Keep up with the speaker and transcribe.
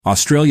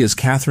Australia's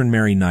Katherine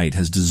Mary Knight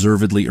has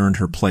deservedly earned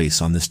her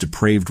place on this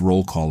depraved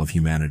roll call of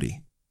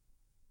humanity.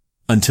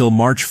 Until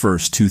March 1,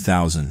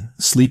 2000,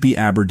 sleepy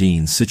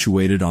Aberdeen,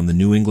 situated on the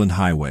New England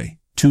Highway,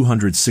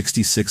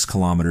 266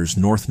 kilometers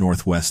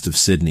north-northwest of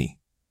Sydney.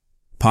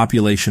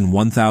 Population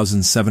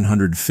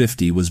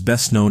 1,750, was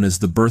best known as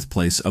the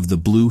birthplace of the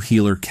blue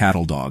heeler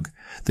cattle dog,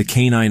 the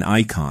canine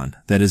icon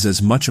that is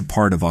as much a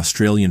part of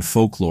Australian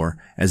folklore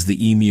as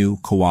the emu,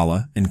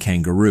 koala, and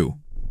kangaroo.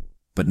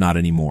 But not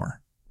anymore.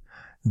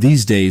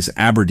 These days,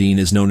 Aberdeen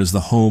is known as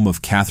the home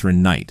of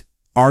Katherine Knight,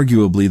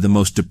 arguably the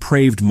most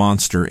depraved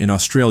monster in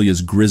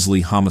Australia's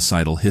grizzly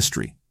homicidal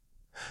history.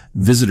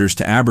 Visitors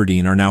to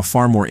Aberdeen are now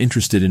far more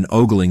interested in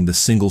ogling the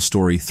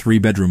single-story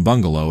three-bedroom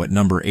bungalow at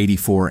number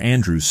 84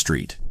 Andrews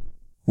Street,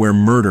 where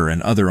murder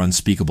and other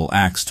unspeakable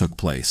acts took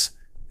place,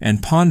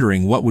 and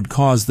pondering what would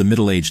cause the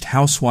middle-aged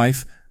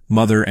housewife,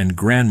 mother, and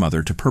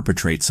grandmother to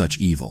perpetrate such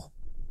evil.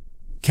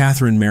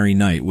 Katherine Mary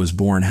Knight was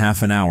born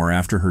half an hour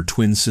after her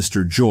twin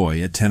sister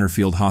Joy at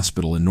Tenterfield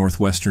Hospital in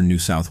northwestern New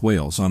South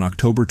Wales on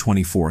October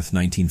 24,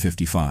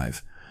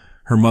 1955.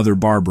 Her mother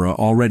Barbara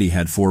already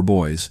had 4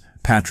 boys,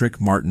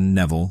 Patrick, Martin,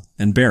 Neville,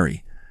 and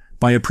Barry,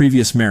 by a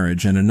previous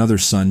marriage, and another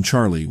son,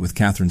 Charlie, with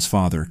Katherine's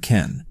father,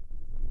 Ken.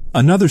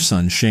 Another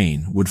son,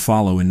 Shane, would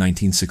follow in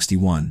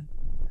 1961.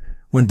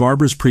 When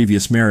Barbara's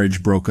previous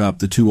marriage broke up,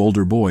 the 2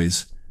 older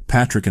boys,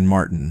 Patrick and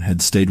Martin,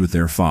 had stayed with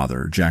their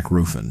father, Jack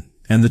Ruffin,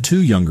 and the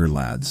 2 younger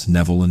lads,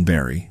 Neville and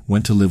Barry,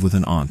 went to live with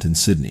an aunt in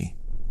Sydney.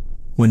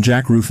 When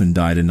Jack Ruffin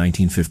died in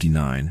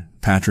 1959,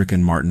 Patrick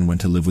and Martin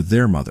went to live with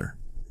their mother.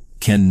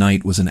 Ken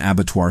Knight was an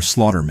abattoir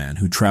slaughterman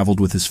who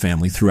traveled with his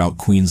family throughout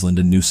Queensland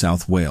and New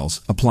South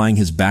Wales, applying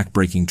his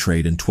back-breaking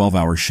trade in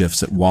 12-hour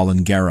shifts at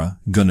Wallangarra,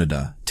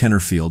 Gunnedah,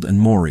 Tenterfield, and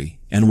Moree,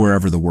 and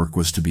wherever the work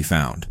was to be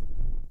found.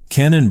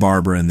 Ken and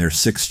Barbara and their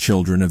 6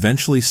 children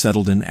eventually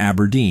settled in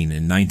Aberdeen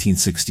in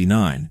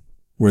 1969,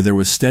 where there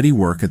was steady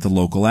work at the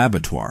local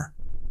abattoir.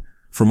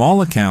 From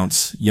all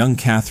accounts, young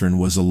Katherine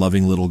was a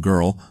loving little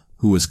girl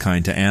who was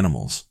kind to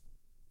animals,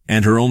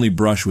 and her only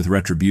brush with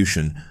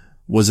retribution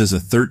was as a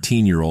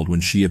 13-year-old when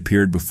she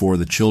appeared before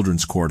the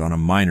children's court on a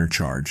minor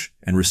charge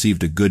and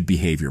received a good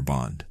behavior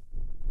bond.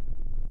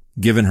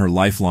 Given her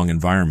lifelong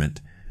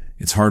environment,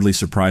 it's hardly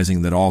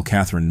surprising that all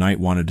Katherine Knight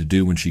wanted to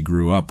do when she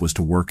grew up was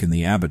to work in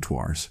the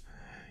abattoirs.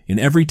 In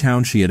every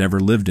town she had ever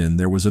lived in,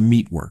 there was a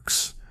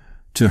meatworks.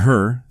 To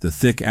her, the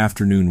thick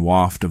afternoon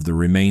waft of the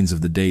remains of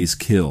the day's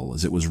kill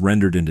as it was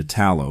rendered into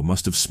tallow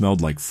must have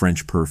smelled like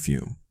French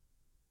perfume.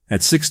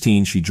 At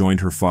 16, she joined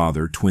her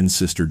father, twin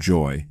sister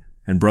Joy,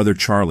 and brother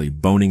Charlie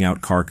boning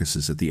out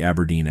carcasses at the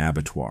Aberdeen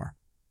abattoir.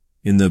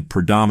 In the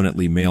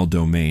predominantly male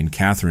domain,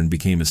 Katherine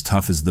became as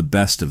tough as the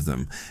best of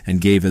them and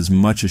gave as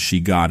much as she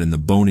got in the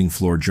boning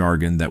floor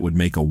jargon that would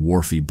make a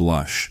wharfie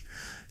blush.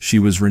 She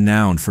was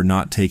renowned for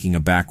not taking a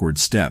backward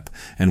step,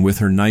 and with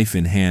her knife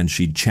in hand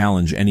she'd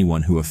challenge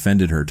anyone who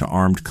offended her to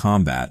armed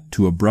combat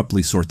to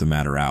abruptly sort the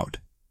matter out.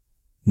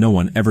 No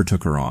one ever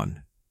took her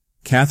on.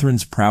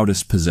 Katherine's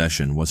proudest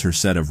possession was her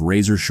set of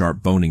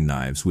razor-sharp boning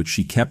knives, which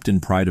she kept in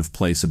pride of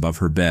place above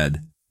her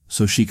bed,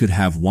 so she could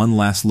have one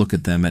last look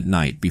at them at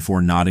night before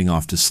nodding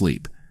off to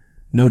sleep,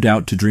 no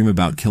doubt to dream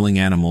about killing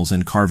animals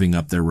and carving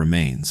up their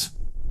remains.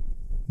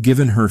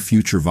 Given her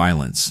future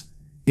violence,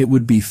 it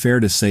would be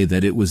fair to say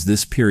that it was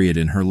this period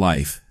in her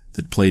life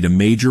that played a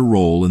major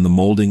role in the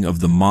molding of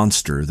the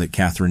monster that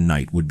Katherine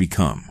Knight would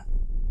become.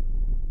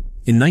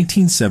 In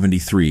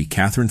 1973,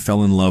 Katherine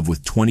fell in love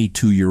with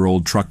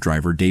 22-year-old truck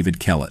driver David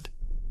Kellett,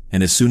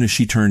 and as soon as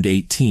she turned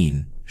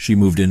 18, she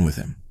moved in with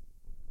him.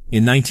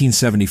 In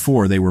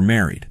 1974, they were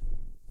married.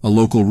 A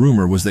local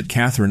rumor was that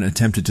Katherine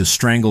attempted to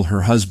strangle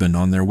her husband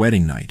on their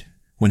wedding night,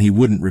 when he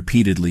wouldn't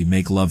repeatedly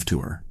make love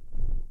to her.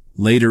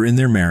 Later in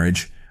their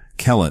marriage,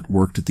 Kellett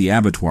worked at the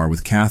abattoir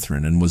with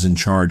Katherine and was in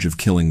charge of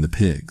killing the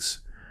pigs.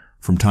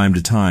 From time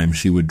to time,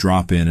 she would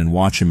drop in and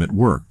watch him at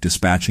work,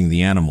 dispatching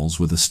the animals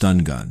with a stun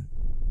gun.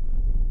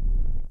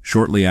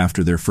 Shortly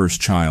after their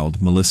first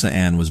child, Melissa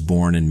Ann was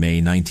born in May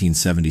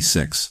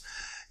 1976.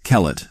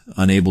 Kellett,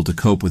 unable to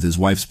cope with his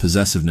wife's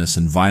possessiveness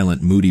and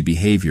violent, moody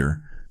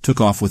behavior, took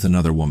off with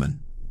another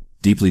woman.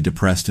 Deeply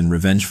depressed and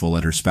revengeful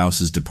at her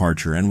spouse's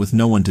departure and with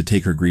no one to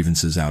take her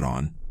grievances out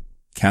on,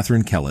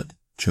 Katherine Kellett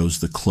chose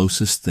the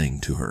closest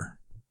thing to her.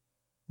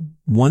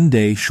 One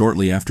day,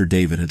 shortly after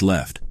David had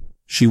left,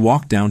 she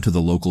walked down to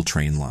the local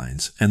train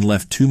lines and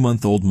left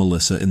 2-month-old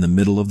Melissa in the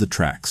middle of the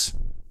tracks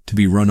to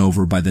be run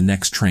over by the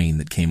next train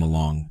that came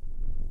along.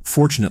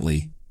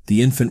 Fortunately,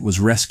 the infant was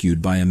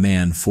rescued by a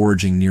man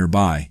foraging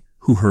nearby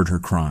who heard her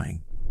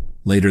crying.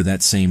 Later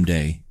that same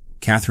day,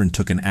 Katherine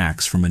took an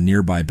axe from a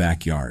nearby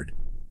backyard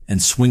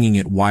and, swinging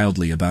it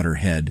wildly about her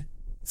head,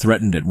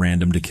 threatened at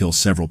random to kill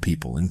several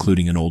people,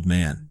 including an old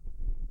man.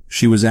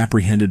 She was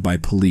apprehended by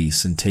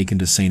police and taken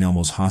to St.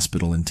 Elmo's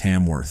Hospital in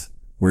Tamworth,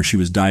 where she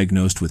was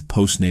diagnosed with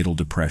postnatal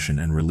depression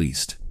and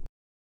released.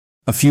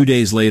 A few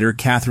days later,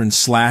 Katherine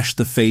slashed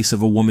the face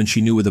of a woman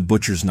she knew with a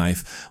butcher's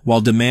knife while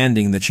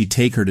demanding that she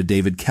take her to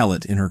David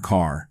Kellett in her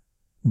car.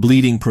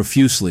 Bleeding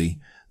profusely,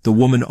 the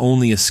woman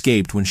only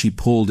escaped when she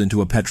pulled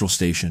into a petrol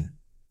station.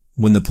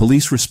 When the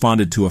police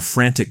responded to a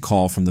frantic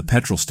call from the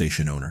petrol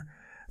station owner,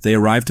 they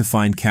arrived to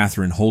find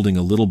Katherine holding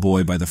a little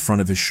boy by the front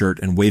of his shirt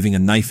and waving a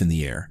knife in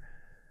the air.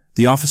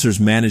 The officers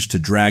managed to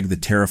drag the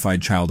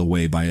terrified child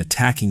away by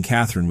attacking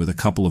Katherine with a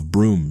couple of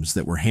brooms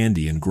that were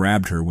handy and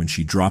grabbed her when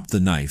she dropped the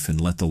knife and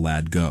let the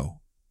lad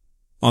go.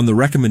 On the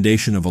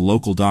recommendation of a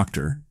local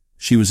doctor,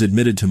 she was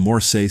admitted to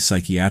Morse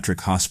Psychiatric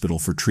Hospital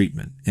for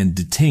treatment and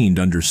detained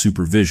under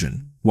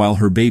supervision, while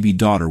her baby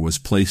daughter was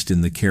placed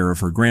in the care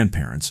of her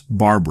grandparents,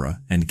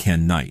 Barbara and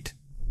Ken Knight.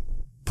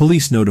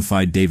 Police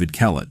notified David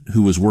Kellett,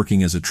 who was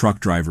working as a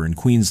truck driver in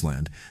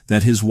Queensland,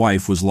 that his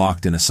wife was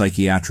locked in a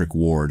psychiatric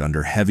ward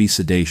under heavy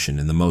sedation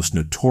in the most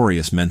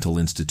notorious mental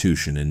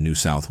institution in New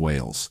South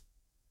Wales.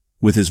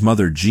 With his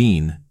mother,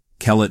 Jean,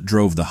 Kellett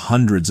drove the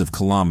hundreds of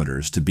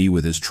kilometers to be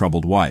with his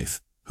troubled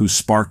wife, who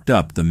sparked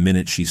up the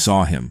minute she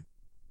saw him.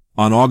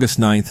 On August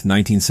 9,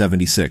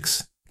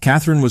 1976,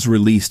 Katherine was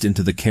released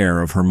into the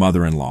care of her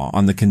mother-in-law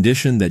on the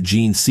condition that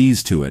Jean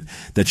sees to it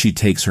that she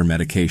takes her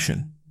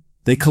medication.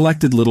 They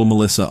collected little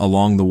Melissa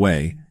along the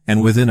way,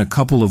 and within a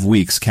couple of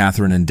weeks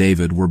Katherine and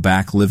David were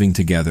back living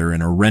together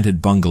in a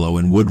rented bungalow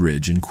in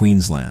Woodridge in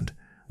Queensland,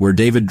 where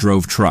David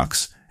drove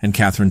trucks and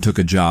Katherine took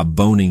a job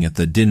boning at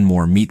the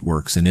Dinmore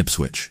Meatworks in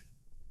Ipswich.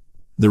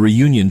 The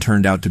reunion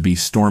turned out to be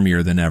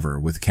stormier than ever,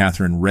 with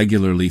Katherine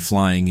regularly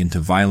flying into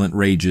violent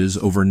rages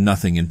over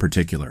nothing in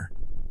particular,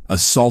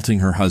 assaulting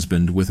her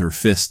husband with her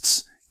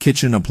fists,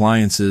 kitchen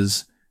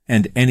appliances,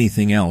 and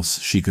anything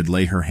else she could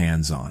lay her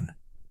hands on.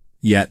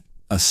 Yet,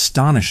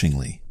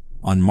 astonishingly,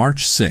 on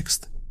March 6,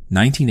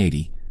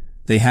 1980,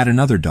 they had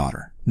another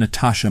daughter,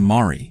 Natasha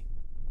Mari.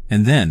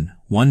 And then,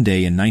 one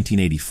day in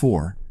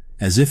 1984,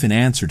 as if in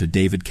answer to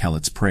David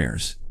Kellett's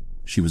prayers,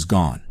 she was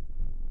gone.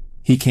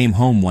 He came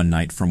home one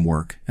night from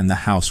work, and the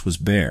house was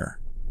bare.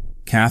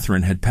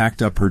 Katherine had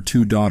packed up her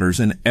 2 daughters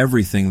and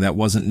everything that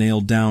wasn't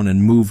nailed down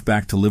and moved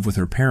back to live with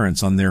her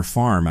parents on their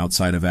farm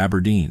outside of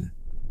Aberdeen.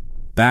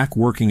 Back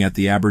working at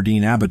the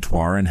Aberdeen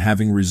abattoir and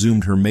having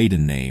resumed her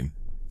maiden name,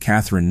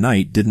 Katherine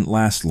Knight didn't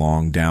last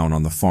long down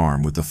on the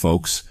farm with the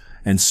folks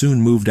and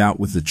soon moved out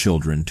with the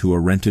children to a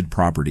rented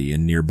property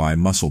in nearby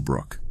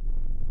Musselbrook.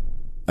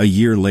 A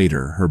year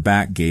later, her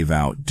back gave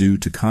out due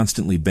to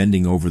constantly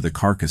bending over the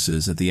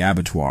carcasses at the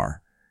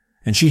abattoir,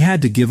 and she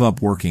had to give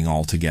up working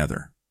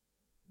altogether.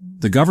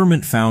 The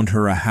government found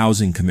her a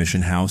housing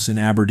commission house in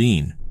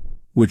Aberdeen,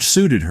 which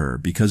suited her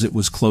because it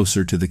was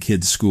closer to the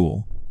kids'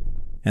 school,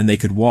 and they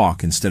could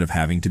walk instead of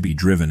having to be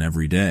driven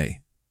every day.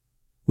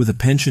 With a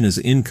pension as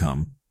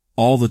income,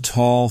 all the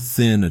tall,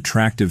 thin,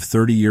 attractive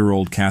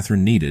 30-year-old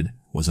Katherine needed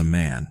was a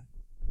man.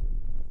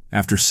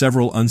 After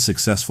several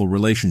unsuccessful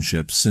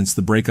relationships since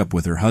the breakup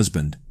with her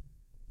husband,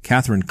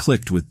 Katherine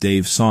clicked with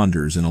Dave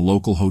Saunders in a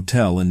local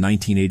hotel in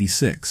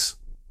 1986.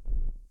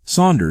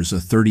 Saunders, a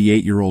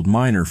 38-year-old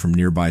miner from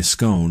nearby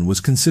Scone,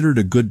 was considered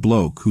a good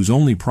bloke whose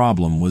only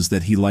problem was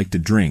that he liked to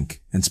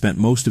drink and spent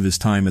most of his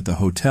time at the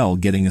hotel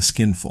getting a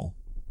skinful.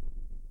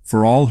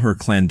 For all her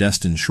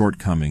clandestine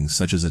shortcomings,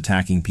 such as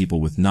attacking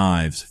people with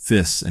knives,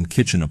 fists, and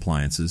kitchen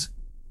appliances,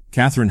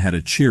 Katherine had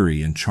a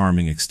cheery and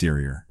charming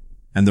exterior,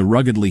 and the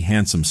ruggedly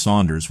handsome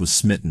Saunders was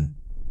smitten.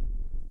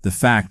 The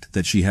fact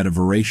that she had a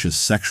voracious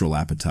sexual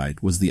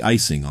appetite was the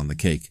icing on the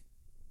cake.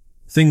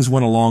 Things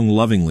went along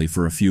lovingly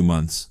for a few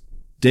months.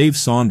 Dave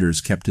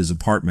Saunders kept his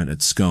apartment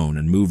at Scone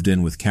and moved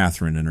in with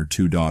Katherine and her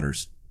 2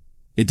 daughters.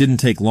 It didn't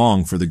take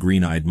long for the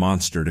green-eyed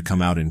monster to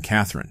come out in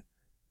Katherine,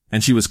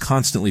 and she was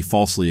constantly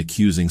falsely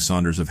accusing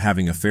Saunders of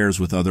having affairs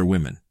with other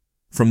women.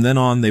 From then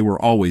on, they were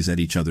always at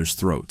each other's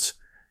throats.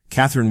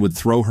 Katherine would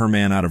throw her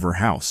man out of her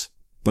house,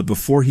 but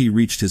before he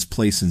reached his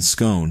place in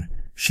Scone,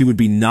 she would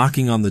be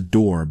knocking on the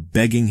door,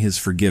 begging his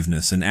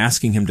forgiveness and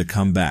asking him to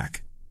come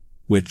back,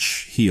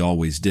 which he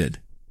always did.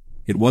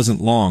 It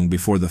wasn't long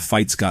before the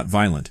fights got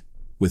violent,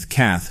 with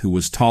Kath, who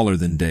was taller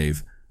than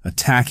Dave,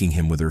 attacking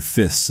him with her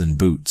fists and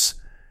boots.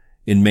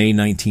 In May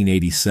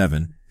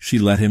 1987, she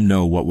let him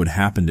know what would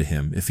happen to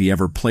him if he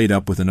ever played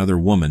up with another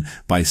woman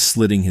by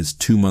slitting his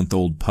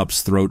 2-month-old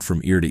pup's throat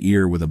from ear to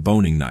ear with a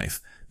boning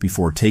knife,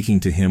 before taking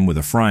to him with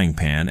a frying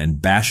pan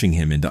and bashing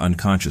him into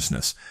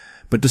unconsciousness.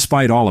 But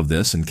despite all of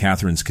this and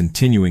Katherine's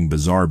continuing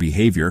bizarre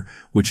behavior,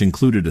 which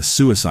included a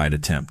suicide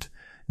attempt,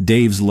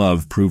 Dave's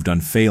love proved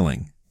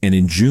unfailing, and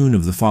in June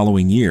of the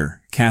following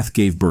year, Kath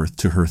gave birth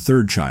to her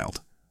 3rd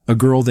child, a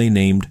girl they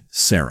named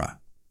Sarah.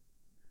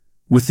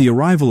 With the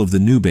arrival of the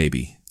new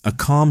baby, a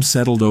calm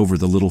settled over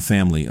the little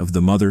family of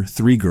the mother,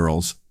 3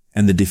 girls,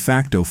 and the de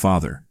facto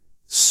father,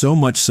 so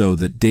much so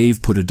that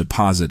Dave put a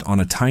deposit on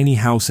a tiny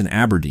house in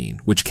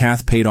Aberdeen, which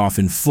Kath paid off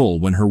in full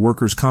when her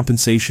workers'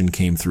 compensation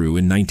came through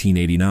in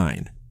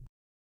 1989.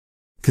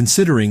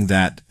 Considering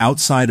that,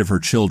 outside of her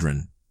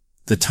children,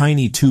 the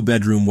tiny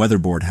 2-bedroom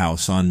weatherboard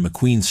house on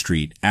McQueen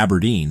Street,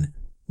 Aberdeen,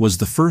 was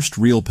the first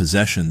real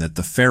possession that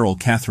the feral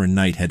Katherine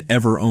Knight had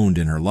ever owned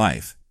in her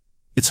life,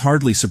 it's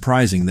hardly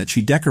surprising that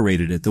she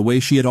decorated it the way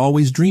she had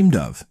always dreamed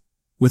of,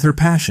 with her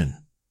passion: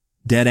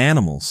 dead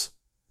animals.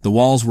 The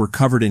walls were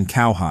covered in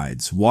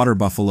cowhides, water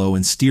buffalo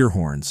and steer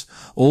horns,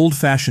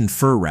 old-fashioned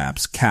fur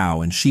wraps,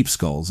 cow and sheep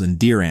skulls, and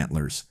deer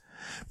antlers,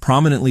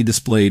 Prominently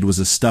displayed was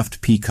a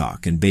stuffed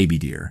peacock and baby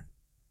deer.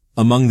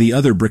 Among the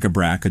other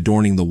bric-a-brac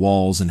adorning the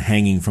walls and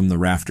hanging from the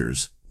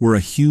rafters were a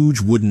huge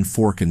wooden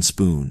fork and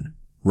spoon,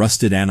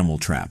 rusted animal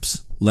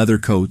traps, leather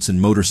coats and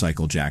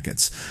motorcycle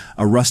jackets,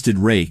 a rusted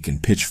rake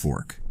and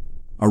pitchfork,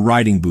 a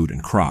riding boot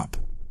and crop,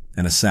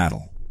 and a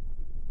saddle.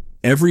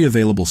 Every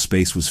available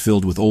space was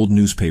filled with old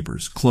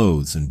newspapers,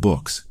 clothes, and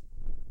books.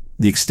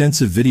 The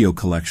extensive video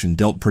collection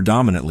dealt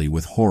predominantly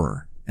with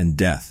horror and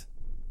death.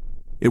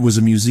 It was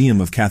a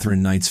museum of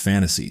Katherine Knight's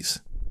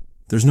fantasies.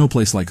 There's no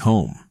place like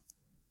home.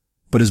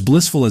 But as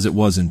blissful as it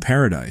was in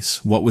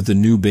paradise, what with the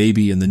new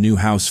baby and the new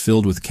house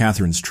filled with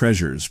Katherine's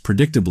treasures,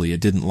 predictably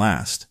it didn't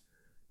last.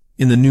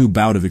 In the new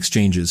bout of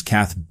exchanges,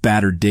 Kath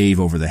battered Dave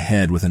over the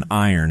head with an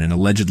iron and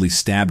allegedly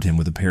stabbed him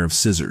with a pair of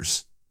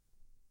scissors.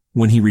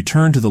 When he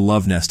returned to the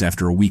love nest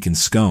after a week in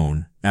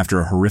Scone,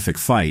 after a horrific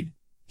fight,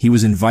 he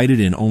was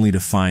invited in only to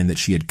find that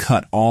she had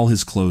cut all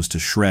his clothes to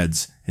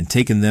shreds and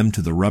taken them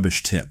to the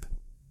rubbish tip.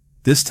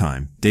 This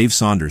time, Dave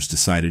Saunders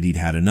decided he'd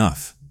had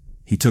enough.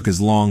 He took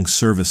his long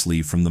service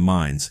leave from the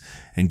mines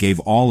and gave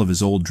all of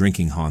his old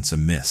drinking haunts a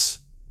miss.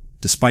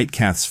 Despite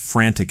Kath's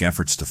frantic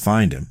efforts to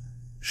find him,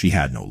 she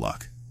had no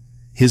luck.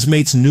 His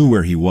mates knew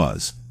where he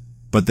was,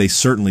 but they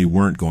certainly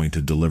weren't going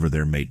to deliver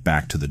their mate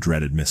back to the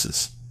dreaded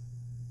missus.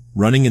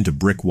 Running into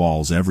brick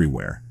walls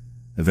everywhere,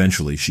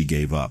 eventually she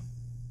gave up.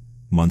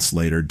 Months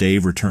later,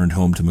 Dave returned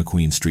home to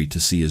McQueen Street to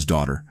see his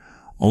daughter,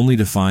 only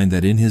to find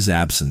that in his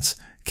absence,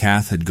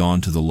 Kath had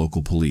gone to the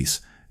local police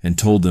and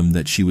told them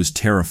that she was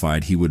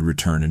terrified he would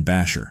return and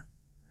bash her.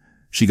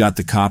 She got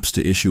the cops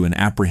to issue an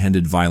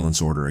apprehended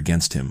violence order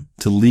against him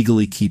to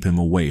legally keep him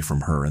away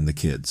from her and the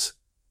kids.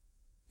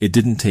 It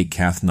didn't take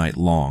Kath Knight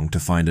long to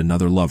find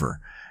another lover,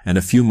 and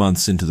a few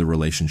months into the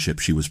relationship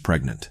she was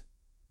pregnant.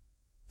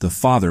 The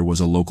father was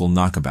a local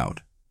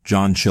knockabout,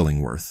 John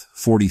Chillingworth,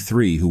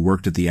 43, who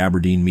worked at the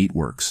Aberdeen Meat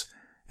Works,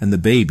 and the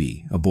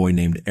baby, a boy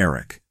named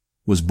Eric,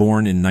 was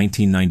born in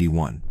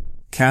 1991.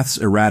 Kath's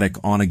erratic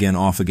on-again,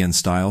 off-again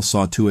style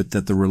saw to it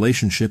that the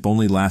relationship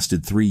only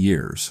lasted 3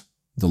 years.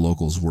 The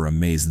locals were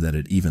amazed that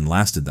it even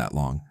lasted that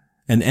long,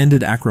 and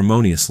ended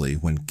acrimoniously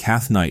when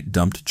Kath Knight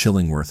dumped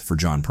Chillingworth for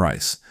John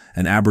Price,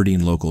 an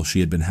Aberdeen local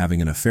she had been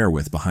having an affair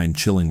with behind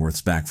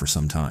Chillingworth's back for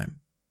some time.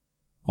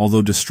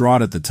 Although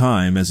distraught at the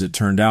time, as it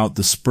turned out,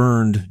 the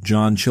spurned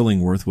John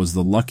Chillingworth was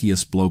the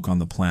luckiest bloke on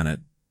the planet.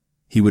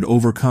 He would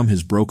overcome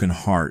his broken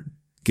heart,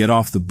 get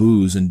off the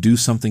booze, and do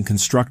something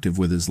constructive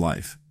with his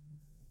life.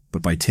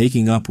 But by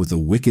taking up with the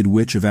Wicked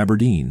Witch of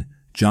Aberdeen,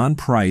 John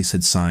Price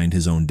had signed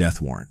his own death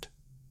warrant.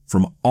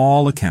 From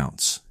all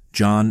accounts,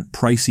 John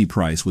Pricey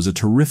Price was a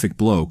terrific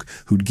bloke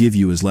who'd give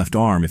you his left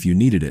arm if you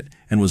needed it,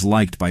 and was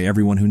liked by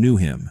everyone who knew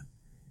him.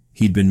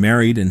 He'd been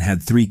married and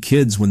had 3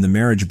 kids when the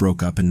marriage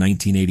broke up in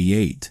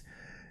 1988.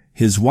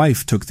 His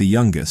wife took the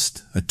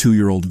youngest, a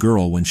 2-year-old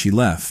girl, when she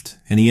left,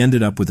 and he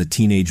ended up with a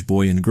teenage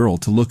boy and girl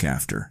to look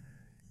after.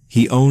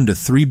 He owned a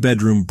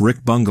 3-bedroom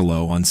brick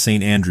bungalow on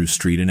St. Andrew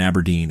Street in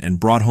Aberdeen and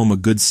brought home a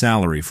good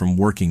salary from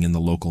working in the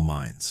local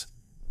mines.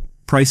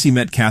 Pricey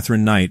met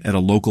Katherine Knight at a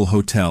local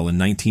hotel in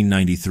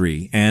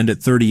 1993, and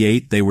at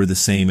 38 they were the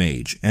same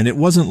age, and it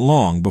wasn't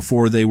long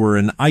before they were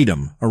an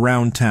item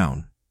around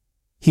town.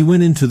 He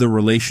went into the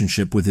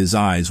relationship with his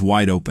eyes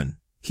wide open.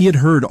 He had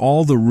heard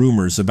all the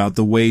rumors about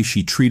the way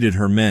she treated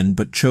her men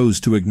but chose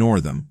to ignore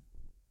them.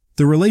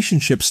 The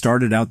relationship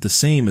started out the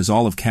same as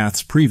all of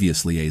Kath's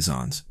previous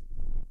liaisons.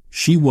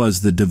 She was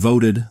the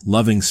devoted,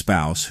 loving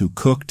spouse who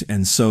cooked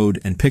and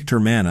sewed and picked her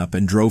man up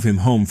and drove him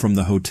home from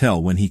the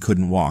hotel when he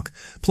couldn't walk.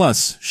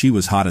 Plus, she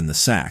was hot in the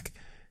sack.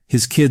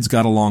 His kids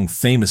got along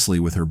famously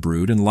with her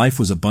brood, and life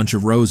was a bunch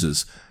of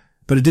roses.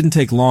 But it didn't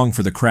take long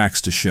for the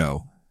cracks to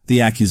show. The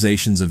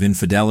accusations of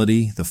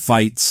infidelity, the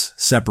fights,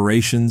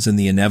 separations, and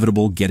the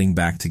inevitable getting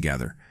back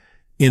together.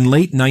 In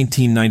late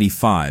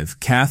 1995,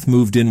 Kath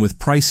moved in with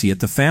Pricey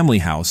at the family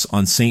house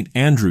on St.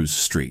 Andrews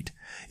Street.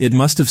 It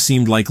must have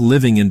seemed like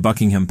living in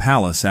Buckingham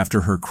Palace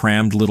after her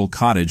crammed little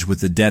cottage with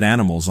the dead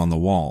animals on the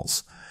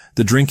walls.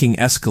 The drinking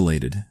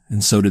escalated,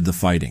 and so did the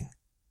fighting.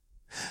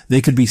 They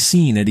could be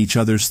seen at each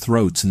other's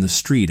throats in the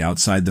street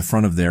outside the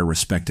front of their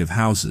respective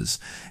houses,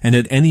 and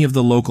at any of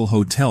the local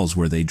hotels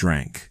where they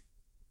drank.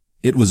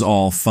 It was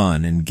all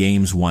fun and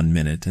games 1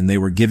 minute, and they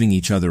were giving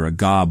each other a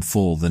gob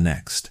full the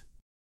next.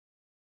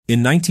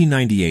 In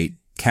 1998,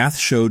 Kath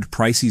showed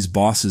Pricey's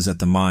bosses at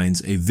the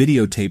mines a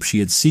videotape she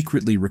had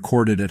secretly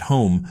recorded at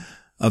home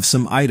of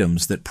some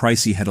items that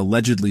Pricey had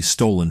allegedly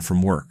stolen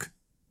from work.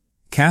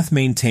 Kath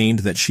maintained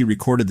that she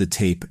recorded the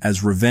tape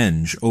as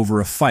revenge over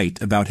a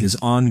fight about his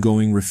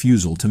ongoing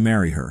refusal to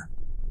marry her.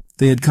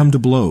 They had come to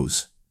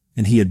blows,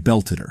 and he had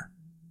belted her.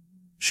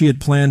 She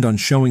had planned on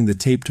showing the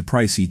tape to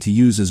Pricey to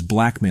use as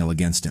blackmail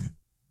against him,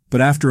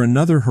 but after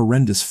another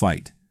horrendous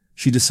fight,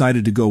 she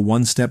decided to go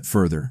 1 step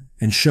further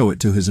and show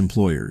it to his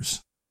employers.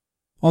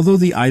 Although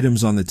the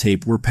items on the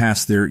tape were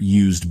past their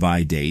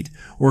used-by date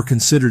or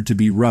considered to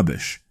be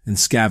rubbish and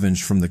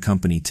scavenged from the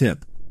company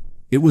tip,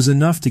 it was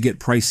enough to get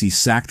Pricey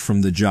sacked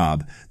from the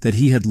job that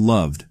he had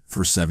loved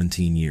for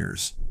 17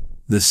 years.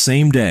 The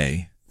same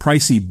day,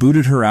 Pricey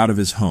booted her out of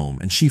his home,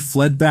 and she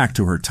fled back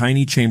to her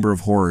tiny chamber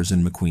of horrors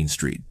in McQueen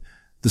Street.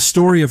 The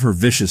story of her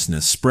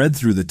viciousness spread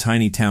through the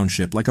tiny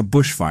township like a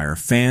bushfire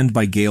fanned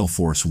by gale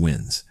force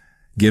winds.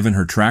 Given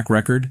her track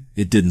record,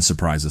 it didn't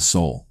surprise a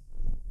soul.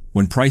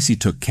 When Pricey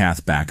took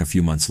Kath back a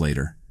few months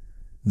later,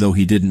 though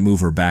he didn't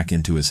move her back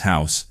into his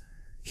house,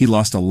 he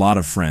lost a lot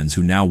of friends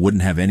who now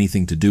wouldn't have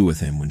anything to do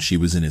with him when she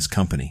was in his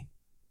company.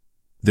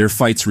 Their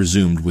fights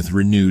resumed with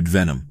renewed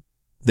venom.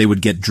 They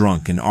would get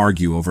drunk and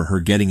argue over her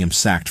getting him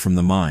sacked from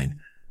the mine.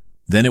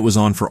 Then it was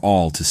on for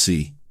all to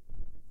see.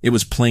 It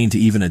was plain to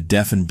even a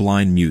deaf and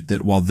blind mute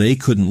that while they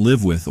couldn't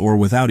live with or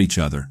without each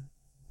other,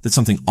 that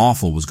something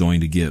awful was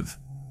going to give.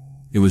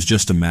 It was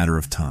just a matter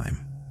of time.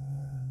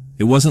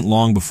 It wasn't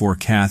long before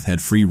Kath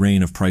had free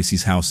reign of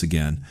Pricey's house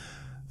again,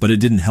 but it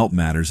didn't help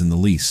matters in the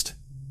least.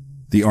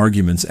 The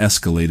arguments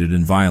escalated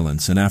in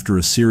violence, and after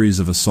a series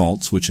of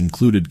assaults which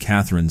included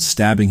Katherine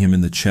stabbing him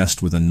in the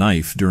chest with a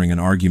knife during an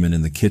argument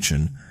in the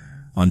kitchen,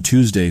 on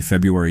Tuesday,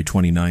 February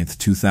 29,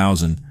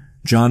 2000,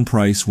 John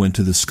Price went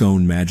to the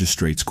Scone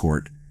Magistrates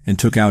Court and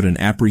took out an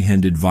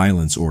apprehended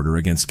violence order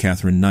against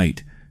Katherine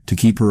Knight to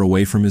keep her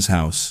away from his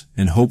house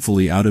and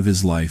hopefully out of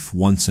his life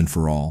once and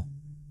for all.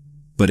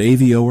 But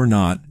AVO or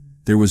not,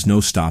 there was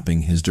no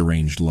stopping his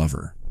deranged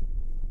lover.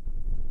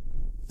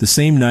 The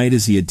same night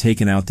as he had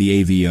taken out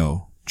the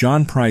AVO,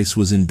 John Price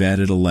was in bed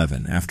at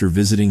 11 after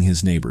visiting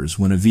his neighbors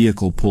when a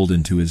vehicle pulled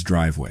into his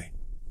driveway.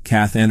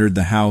 Kath entered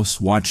the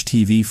house, watched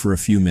TV for a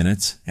few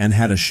minutes, and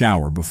had a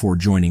shower before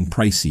joining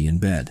Pricey in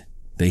bed.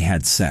 They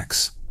had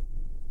sex.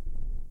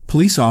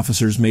 Police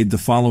officers made the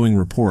following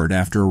report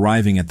after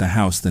arriving at the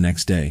house the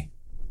next day.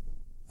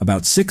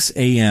 About 6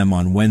 a.m.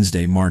 on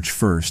Wednesday, March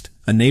 1st,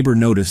 a neighbor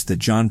noticed that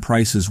John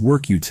Price's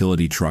work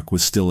utility truck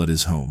was still at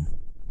his home.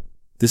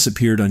 This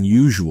appeared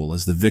unusual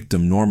as the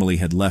victim normally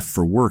had left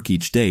for work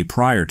each day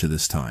prior to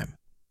this time.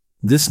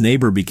 This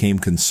neighbor became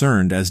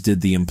concerned, as did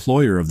the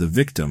employer of the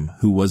victim,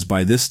 who was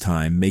by this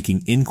time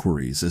making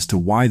inquiries as to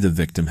why the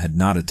victim had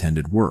not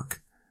attended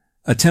work.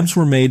 Attempts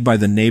were made by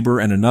the neighbor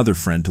and another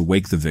friend to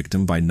wake the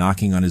victim by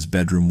knocking on his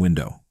bedroom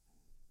window.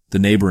 The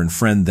neighbor and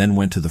friend then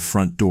went to the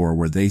front door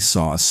where they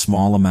saw a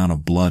small amount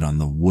of blood on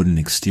the wooden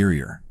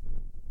exterior.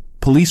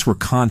 Police were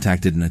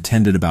contacted and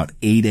attended about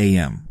 8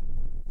 a.m.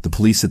 The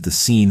police at the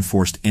scene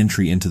forced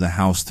entry into the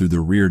house through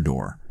the rear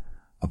door.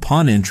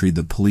 Upon entry,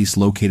 the police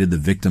located the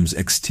victim's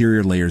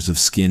exterior layers of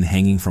skin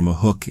hanging from a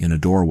hook in a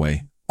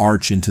doorway,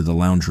 arch into the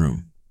lounge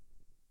room.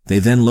 They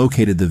then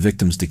located the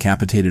victim's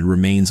decapitated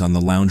remains on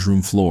the lounge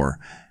room floor,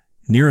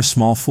 near a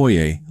small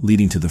foyer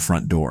leading to the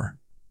front door.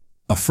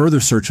 A further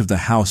search of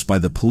the house by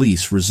the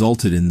police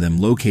resulted in them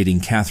locating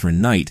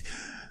Katherine Knight,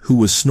 who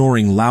was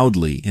snoring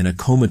loudly in a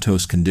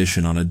comatose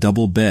condition on a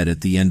double bed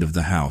at the end of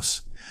the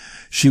house.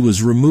 She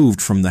was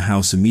removed from the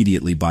house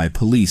immediately by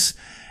police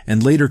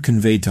and later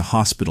conveyed to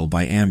hospital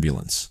by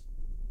ambulance.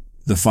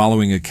 The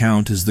following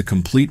account is the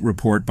complete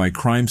report by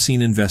crime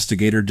scene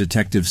investigator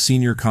Detective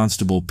Senior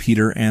Constable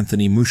Peter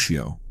Anthony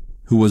Muscio,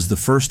 who was the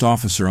first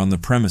officer on the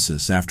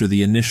premises after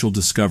the initial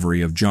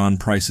discovery of John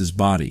Price's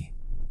body.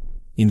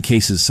 In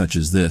cases such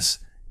as this,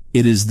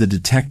 it is the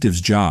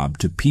detective's job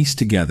to piece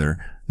together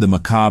the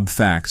macabre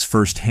facts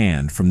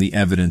firsthand from the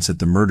evidence at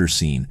the murder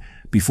scene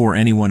before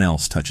anyone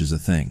else touches a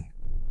thing.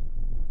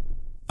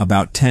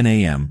 About 10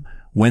 a.m.,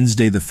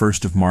 Wednesday the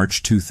 1st of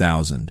March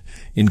 2000,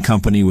 in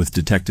company with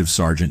Detective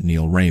Sergeant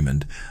Neil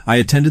Raymond, I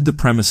attended the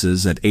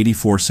premises at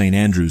 84 St.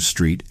 Andrews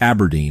Street,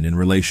 Aberdeen, in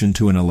relation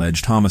to an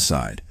alleged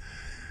homicide.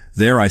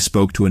 There I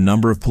spoke to a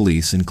number of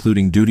police,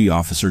 including Duty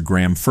Officer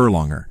Graham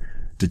Furlonger,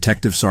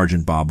 Detective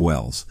Sergeant Bob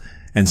Wells,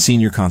 and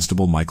Senior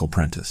Constable Michael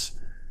Prentice.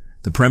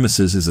 The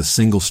premises is a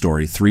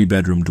single-story,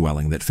 three-bedroom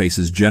dwelling that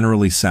faces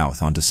generally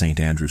south onto St.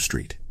 Andrews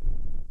Street.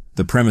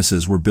 The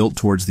premises were built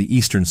towards the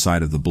eastern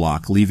side of the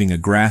block, leaving a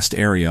grassed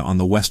area on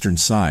the western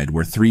side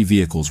where 3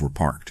 vehicles were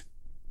parked.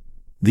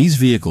 These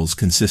vehicles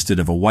consisted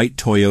of a white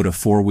Toyota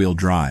four-wheel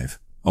drive,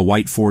 a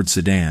white Ford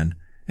sedan,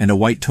 and a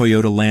white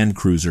Toyota Land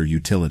Cruiser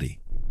utility.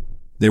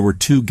 There were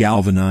 2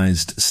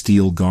 galvanized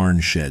steel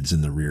garn sheds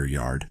in the rear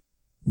yard,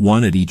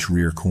 one at each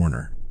rear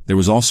corner. There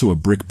was also a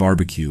brick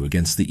barbecue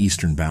against the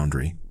eastern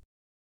boundary.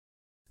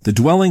 The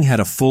dwelling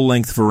had a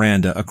full-length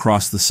veranda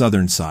across the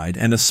southern side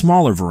and a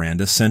smaller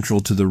veranda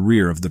central to the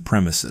rear of the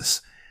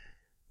premises.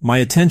 My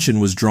attention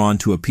was drawn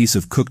to a piece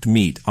of cooked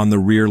meat on the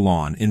rear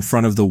lawn in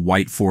front of the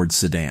white Ford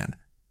sedan.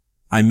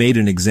 I made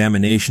an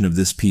examination of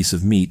this piece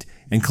of meat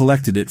and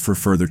collected it for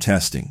further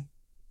testing.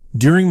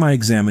 During my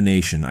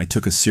examination, I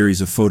took a series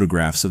of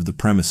photographs of the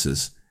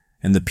premises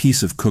and the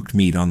piece of cooked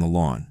meat on the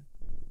lawn.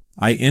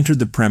 I entered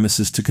the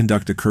premises to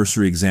conduct a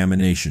cursory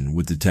examination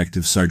with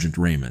Detective Sergeant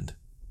Raymond.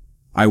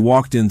 I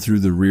walked in through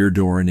the rear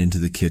door and into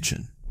the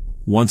kitchen.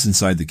 Once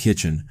inside the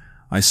kitchen,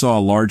 I saw a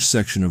large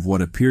section of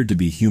what appeared to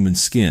be human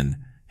skin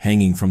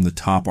hanging from the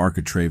top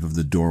architrave of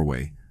the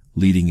doorway,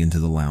 leading into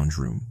the lounge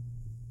room.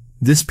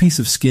 This piece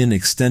of skin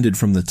extended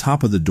from the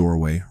top of the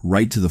doorway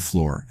right to the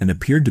floor and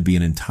appeared to be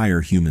an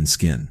entire human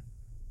skin.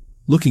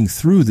 Looking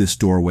through this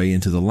doorway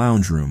into the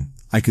lounge room,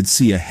 I could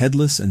see a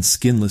headless and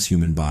skinless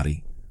human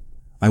body.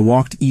 I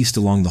walked east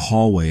along the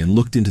hallway and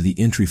looked into the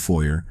entry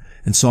foyer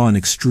and saw an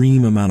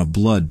extreme amount of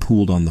blood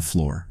pooled on the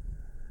floor.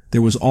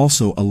 There was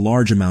also a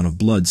large amount of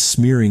blood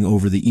smearing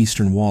over the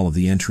eastern wall of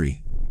the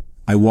entry.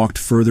 I walked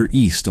further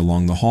east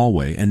along the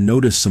hallway and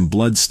noticed some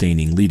blood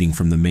staining leading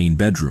from the main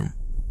bedroom.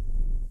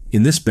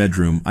 In this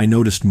bedroom, I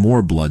noticed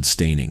more blood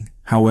staining,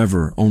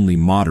 however, only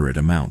moderate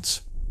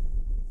amounts.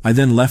 I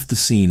then left the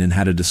scene and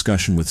had a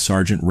discussion with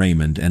Sergeant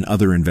Raymond and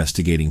other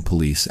investigating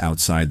police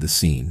outside the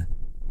scene.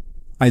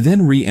 I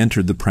then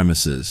re-entered the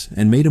premises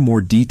and made a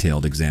more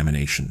detailed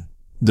examination.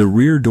 The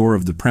rear door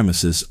of the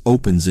premises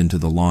opens into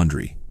the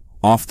laundry.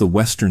 Off the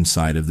western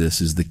side of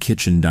this is the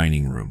kitchen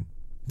dining room.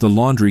 The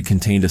laundry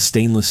contained a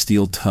stainless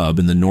steel tub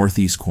in the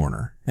northeast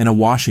corner and a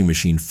washing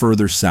machine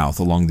further south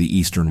along the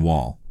eastern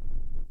wall.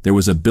 There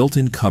was a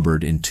built-in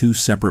cupboard and 2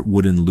 separate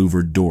wooden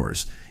louvered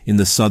doors in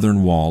the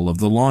southern wall of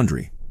the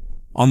laundry.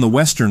 On the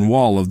western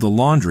wall of the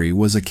laundry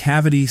was a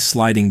cavity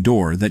sliding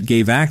door that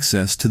gave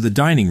access to the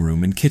dining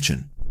room and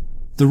kitchen.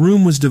 The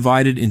room was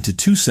divided into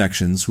 2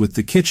 sections, with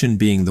the kitchen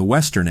being the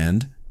western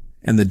end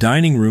and the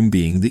dining room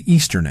being the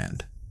eastern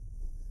end.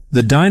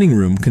 The dining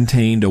room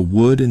contained a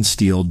wood and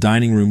steel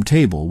dining room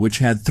table which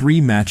had 3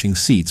 matching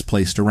seats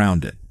placed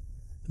around it.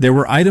 There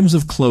were items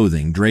of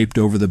clothing draped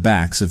over the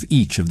backs of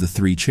each of the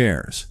 3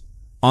 chairs.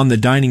 On the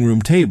dining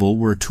room table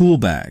were a tool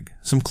bag,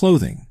 some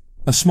clothing,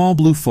 a small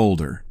blue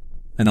folder,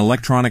 an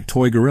electronic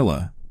toy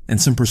gorilla,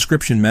 and some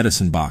prescription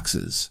medicine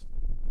boxes.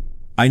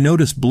 I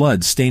noticed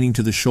blood staining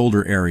to the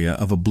shoulder area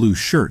of a blue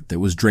shirt that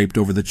was draped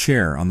over the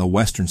chair on the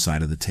western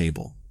side of the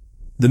table.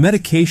 The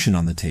medication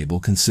on the table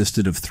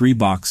consisted of 3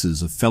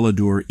 boxes of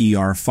Felidor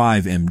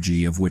ER5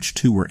 mg, of which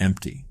 2 were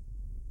empty.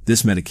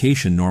 This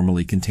medication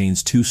normally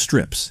contains 2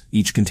 strips,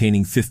 each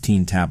containing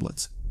 15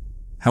 tablets.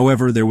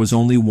 However, there was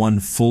only 1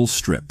 full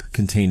strip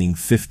containing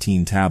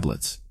 15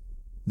 tablets.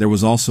 There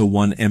was also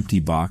 1 empty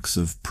box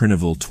of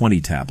Prinavil 20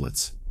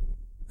 tablets.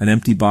 An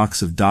empty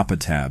box of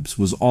Dopatabs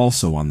was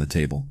also on the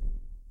table.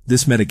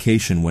 This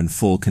medication, when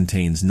full,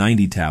 contains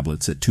 90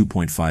 tablets at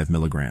 2.5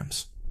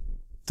 milligrams.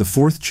 The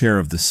 4th chair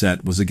of the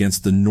set was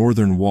against the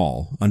northern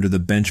wall under the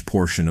bench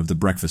portion of the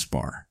breakfast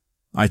bar.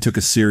 I took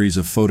a series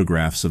of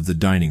photographs of the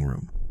dining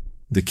room.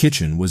 The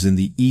kitchen was in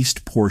the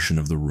east portion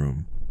of the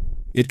room.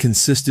 It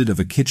consisted of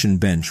a kitchen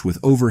bench with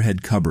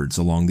overhead cupboards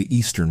along the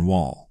eastern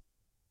wall.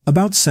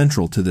 About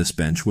central to this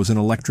bench was an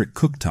electric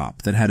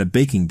cooktop that had a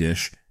baking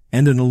dish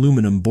and an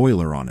aluminum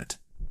boiler on it.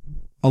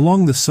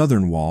 Along the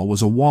southern wall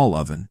was a wall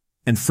oven,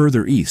 and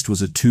further east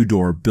was a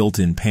 2-door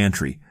built-in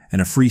pantry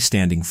and a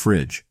freestanding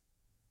fridge.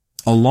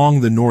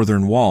 Along the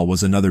northern wall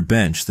was another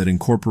bench that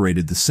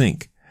incorporated the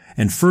sink,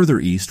 and further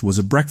east was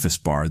a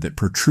breakfast bar that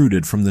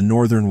protruded from the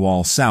northern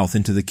wall south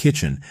into the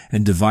kitchen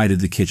and divided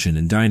the kitchen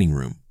and dining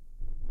room.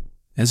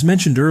 As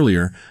mentioned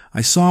earlier,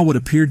 I saw what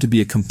appeared to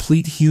be a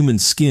complete human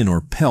skin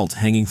or pelt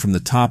hanging from the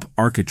top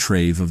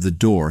architrave of the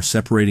door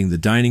separating the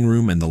dining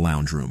room and the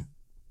lounge room.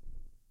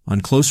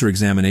 On closer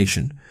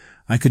examination,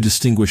 I could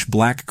distinguish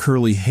black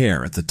curly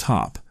hair at the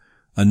top,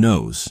 a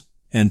nose,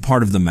 and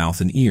part of the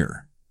mouth and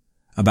ear.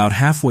 About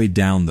halfway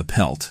down the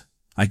pelt,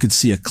 I could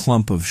see a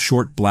clump of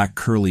short black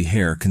curly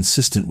hair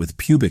consistent with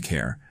pubic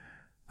hair.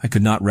 I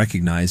could not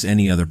recognize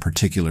any other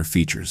particular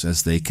features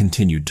as they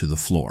continued to the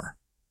floor.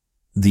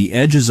 The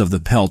edges of the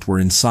pelt were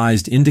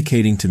incised,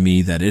 indicating to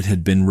me that it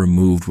had been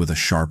removed with a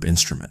sharp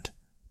instrument.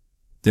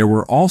 There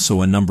were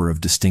also a number of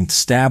distinct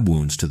stab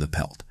wounds to the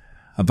pelt,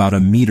 about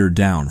 1 meter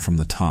down from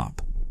the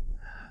top.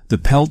 The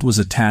pelt was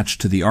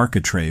attached to the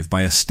architrave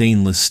by a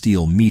stainless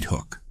steel meat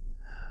hook.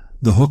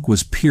 The hook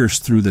was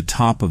pierced through the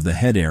top of the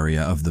head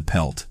area of the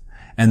pelt,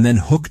 and then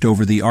hooked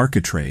over the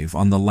architrave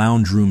on the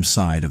lounge room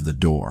side of the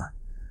door.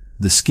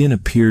 The skin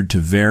appeared to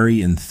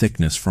vary in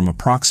thickness from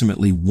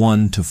approximately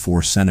 1 to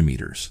 4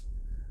 centimeters.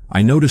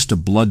 I noticed a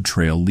blood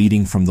trail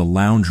leading from the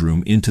lounge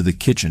room into the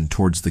kitchen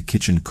towards the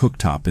kitchen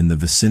cooktop in the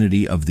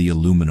vicinity of the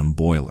aluminum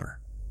boiler.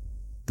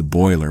 The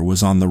boiler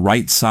was on the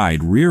right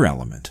side rear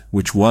element,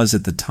 which was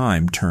at the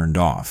time turned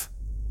off.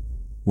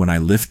 When I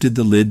lifted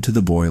the lid to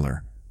the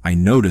boiler, I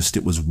noticed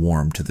it was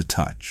warm to the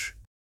touch.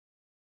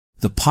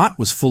 The pot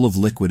was full of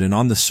liquid, and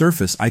on the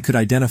surface I could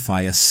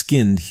identify a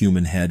skinned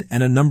human head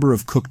and a number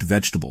of cooked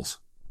vegetables.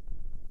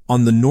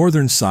 On the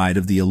northern side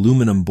of the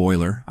aluminum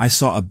boiler, I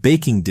saw a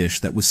baking dish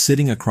that was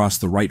sitting across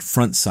the right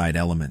front side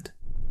element.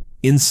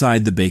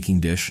 Inside the baking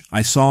dish,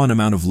 I saw an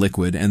amount of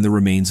liquid and the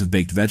remains of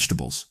baked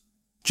vegetables.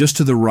 Just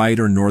to the right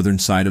or northern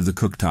side of the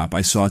cooktop,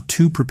 I saw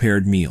 2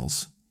 prepared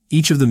meals.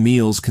 Each of the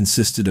meals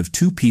consisted of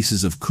 2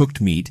 pieces of cooked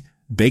meat,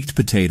 baked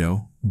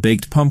potato,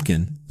 baked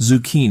pumpkin,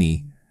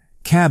 zucchini,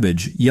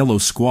 cabbage, yellow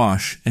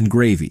squash, and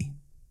gravy.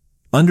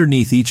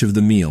 Underneath each of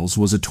the meals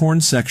was a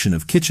torn section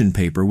of kitchen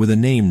paper with a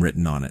name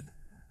written on it.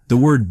 The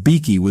word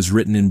Beaky was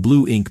written in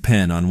blue ink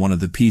pen on one of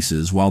the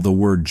pieces, while the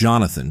word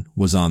Jonathan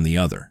was on the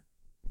other.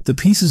 The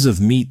pieces of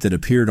meat that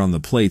appeared on the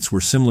plates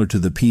were similar to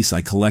the piece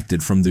I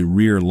collected from the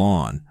rear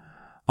lawn.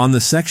 On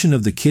the section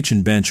of the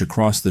kitchen bench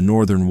across the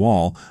northern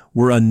wall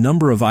were a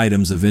number of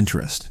items of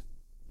interest.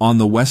 On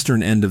the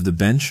western end of the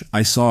bench,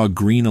 I saw a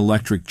green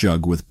electric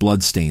jug with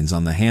bloodstains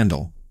on the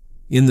handle.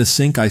 In the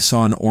sink I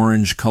saw an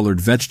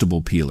orange-colored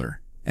vegetable peeler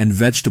and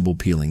vegetable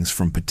peelings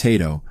from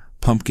potato,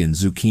 pumpkin,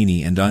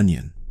 zucchini, and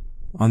onion.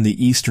 On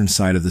the eastern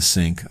side of the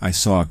sink, I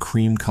saw a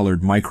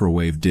cream-colored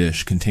microwave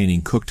dish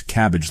containing cooked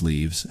cabbage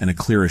leaves and a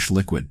clearish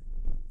liquid.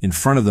 In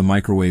front of the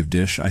microwave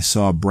dish, I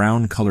saw a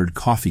brown-colored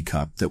coffee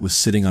cup that was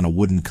sitting on a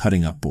wooden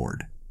cutting-up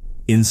board.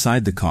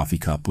 Inside the coffee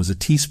cup was a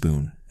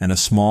teaspoon and a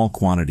small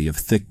quantity of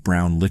thick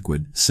brown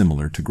liquid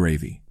similar to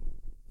gravy.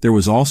 There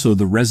was also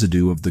the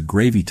residue of the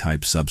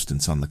gravy-type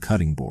substance on the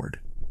cutting board.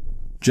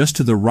 Just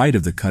to the right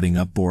of the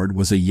cutting-up board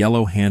was a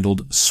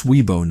yellow-handled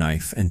Swibo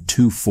knife and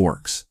 2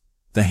 forks.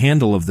 The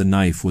handle of the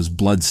knife was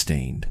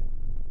blood-stained.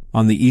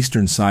 On the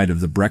eastern side of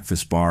the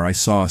breakfast bar, I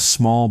saw a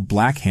small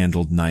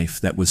black-handled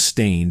knife that was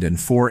stained and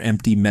 4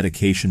 empty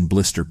medication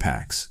blister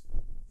packs.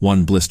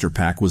 One blister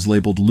pack was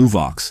labeled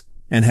Luvox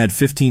and had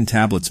 15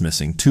 tablets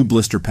missing. 2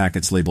 blister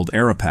packets labeled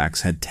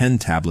Arapax had 10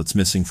 tablets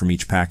missing from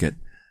each packet,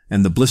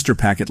 and the blister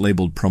packet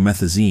labeled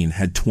Promethazine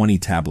had 20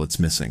 tablets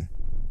missing.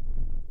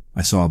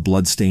 I saw a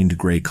blood-stained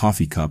gray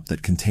coffee cup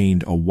that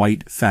contained a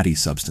white, fatty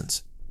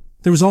substance.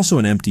 There was also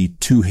an empty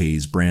Two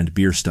Haze brand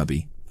beer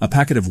stubby, a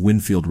packet of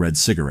Winfield Red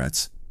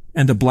cigarettes,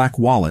 and a black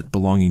wallet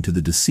belonging to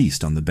the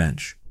deceased on the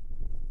bench.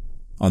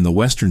 On the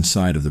western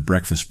side of the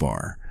breakfast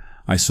bar,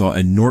 I saw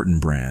a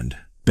Norton brand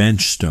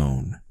bench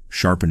stone,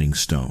 sharpening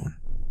stone.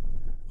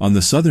 On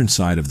the southern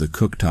side of the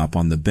cooktop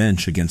on the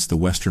bench against the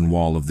western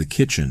wall of the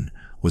kitchen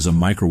was a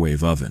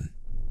microwave oven.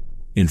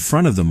 In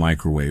front of the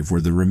microwave were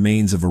the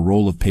remains of a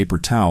roll of paper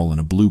towel and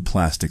a blue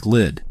plastic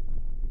lid.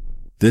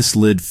 This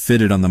lid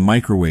fitted on the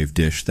microwave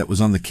dish that was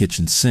on the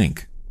kitchen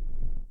sink.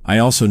 I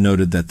also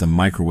noted that the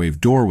microwave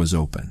door was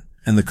open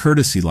and the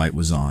courtesy light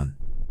was on.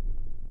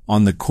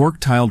 On the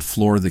cork-tiled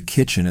floor of the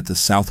kitchen at the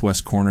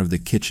southwest corner of the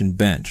kitchen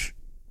bench,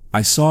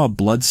 I saw a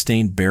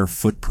blood-stained bare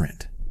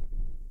footprint.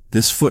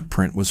 This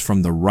footprint was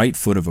from the right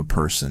foot of a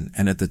person,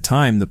 and at the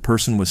time the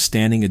person was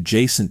standing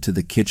adjacent to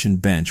the kitchen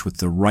bench with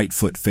the right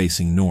foot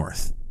facing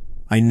north.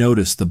 I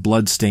noticed the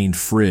blood-stained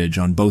fridge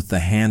on both the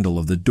handle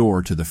of the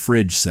door to the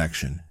fridge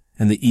section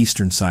and the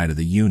eastern side of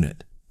the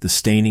unit. The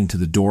staining to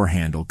the door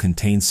handle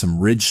contained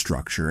some ridge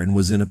structure and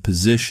was in a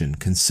position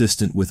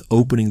consistent with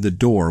opening the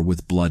door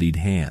with bloodied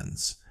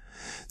hands.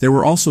 There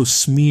were also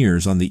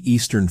smears on the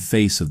eastern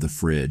face of the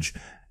fridge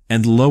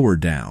and lower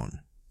down,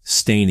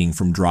 staining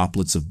from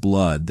droplets of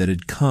blood that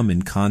had come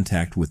in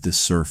contact with this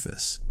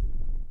surface.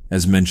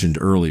 As mentioned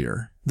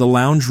earlier, the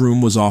lounge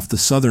room was off the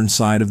southern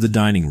side of the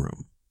dining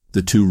room,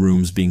 the 2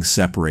 rooms being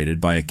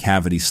separated by a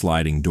cavity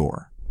sliding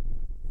door.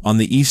 On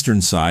the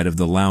eastern side of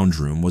the lounge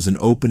room was an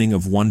opening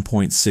of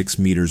 1.6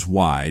 meters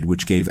wide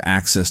which gave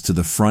access to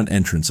the front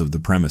entrance of the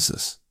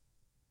premises.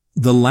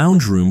 The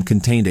lounge room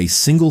contained a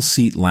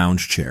single-seat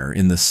lounge chair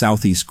in the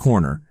southeast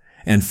corner,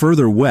 and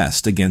further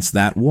west against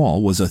that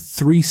wall was a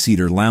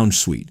 3-seater lounge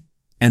suite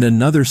and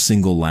another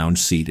single lounge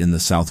seat in the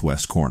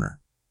southwest corner.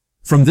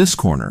 From this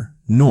corner,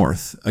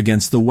 north,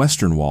 against the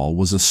western wall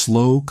was a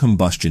slow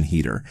combustion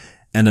heater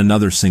and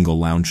another single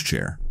lounge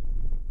chair.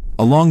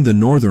 Along the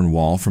northern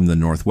wall from the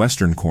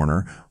northwestern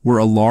corner were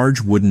a large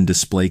wooden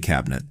display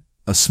cabinet,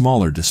 a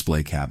smaller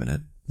display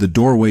cabinet, the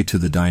doorway to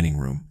the dining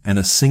room, and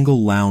a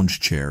single lounge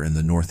chair in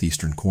the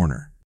northeastern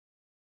corner.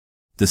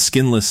 The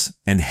skinless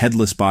and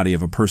headless body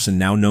of a person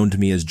now known to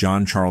me as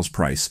John Charles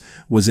Price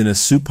was in a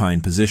supine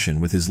position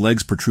with his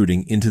legs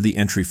protruding into the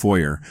entry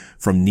foyer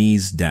from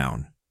knees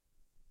down.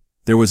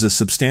 There was a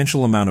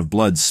substantial amount of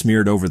blood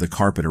smeared over the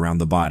carpet around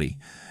the body.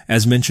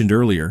 As mentioned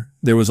earlier,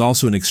 there was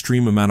also an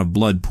extreme amount of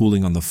blood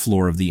pooling on the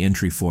floor of the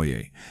entry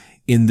foyer.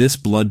 In this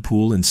blood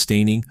pool and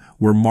staining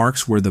were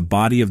marks where the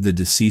body of the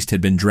deceased had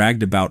been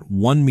dragged about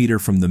 1 meter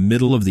from the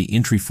middle of the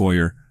entry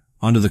foyer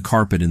onto the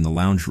carpet in the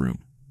lounge room.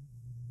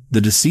 The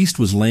deceased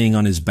was laying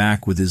on his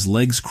back with his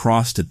legs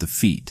crossed at the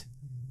feet.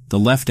 The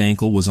left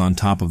ankle was on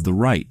top of the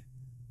right.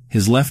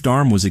 His left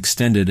arm was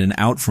extended and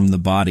out from the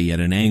body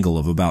at an angle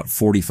of about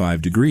 45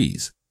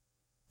 degrees.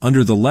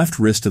 Under the left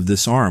wrist of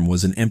this arm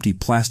was an empty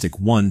plastic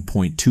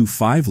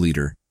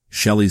 1.25-liter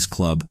Shelley's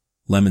Club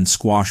lemon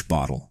squash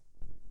bottle.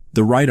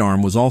 The right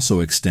arm was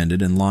also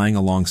extended and lying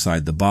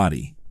alongside the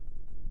body.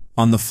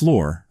 On the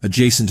floor,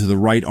 adjacent to the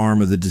right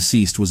arm of the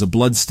deceased, was a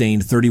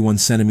blood-stained 31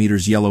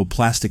 centimeters yellow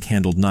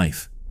plastic-handled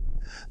knife.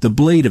 The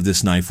blade of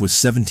this knife was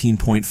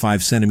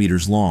 17.5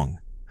 centimeters long.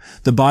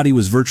 The body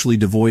was virtually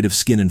devoid of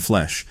skin and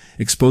flesh,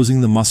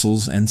 exposing the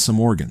muscles and some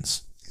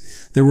organs.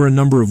 There were a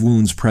number of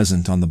wounds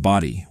present on the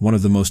body, one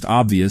of the most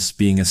obvious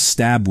being a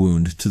stab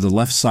wound to the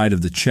left side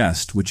of the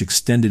chest which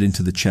extended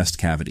into the chest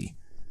cavity.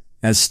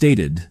 As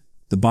stated,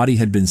 the body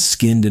had been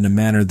skinned in a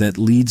manner that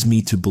leads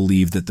me to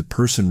believe that the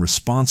person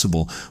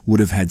responsible would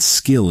have had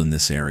skill in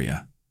this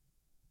area.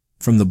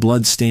 From the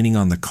blood staining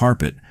on the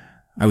carpet,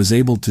 I was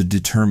able to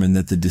determine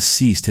that the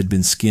deceased had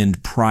been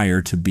skinned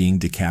prior to being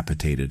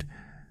decapitated.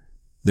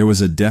 There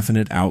was a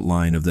definite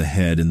outline of the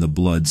head in the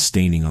blood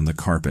staining on the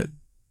carpet.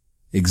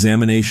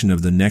 Examination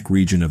of the neck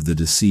region of the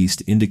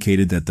deceased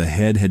indicated that the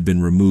head had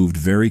been removed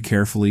very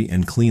carefully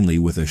and cleanly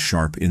with a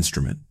sharp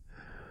instrument.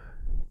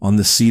 On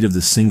the seat of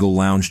the single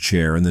lounge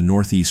chair in the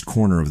northeast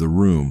corner of the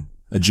room,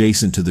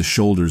 adjacent to the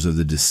shoulders of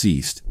the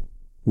deceased,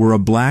 were a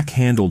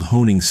black-handled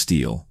honing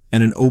steel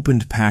and an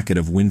opened packet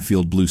of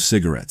Winfield blue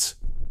cigarettes.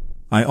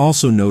 I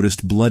also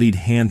noticed bloodied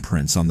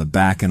handprints on the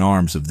back and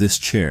arms of this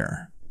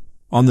chair.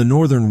 On the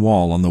northern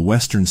wall on the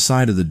western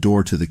side of the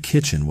door to the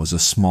kitchen was a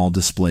small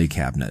display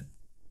cabinet.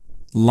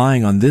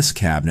 Lying on this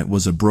cabinet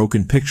was a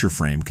broken picture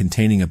frame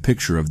containing a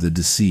picture of the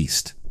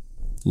deceased.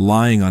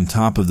 Lying on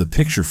top of the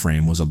picture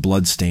frame was a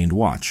blood-stained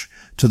watch.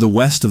 To the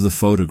west of the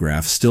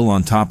photograph, still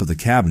on top of the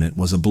cabinet,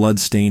 was a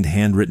blood-stained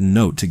handwritten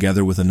note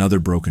together with another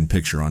broken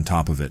picture on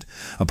top of it.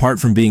 Apart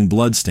from being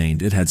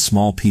blood-stained, it had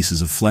small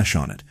pieces of flesh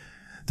on it.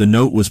 The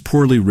note was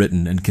poorly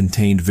written and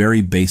contained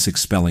very basic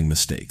spelling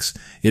mistakes.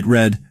 It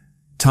read,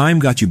 "Time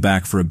got you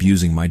back for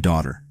abusing my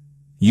daughter.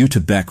 You to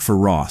Beck for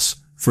Ross,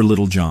 for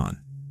Little John.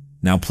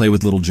 Now play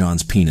with Little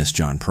John's penis,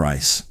 John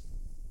Price."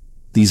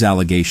 These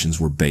allegations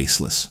were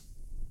baseless.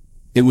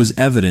 It was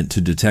evident to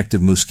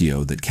Detective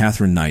Muschio that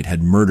Katherine Knight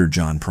had murdered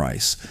John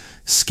Price,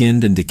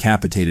 skinned and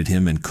decapitated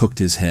him and cooked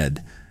his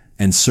head,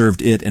 and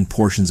served it and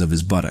portions of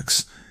his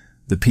buttocks.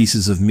 The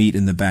pieces of meat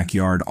in the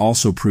backyard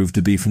also proved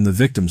to be from the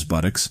victim's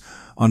buttocks,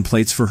 on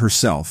plates for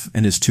herself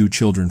and his 2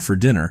 children for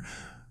dinner,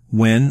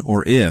 when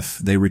or if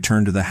they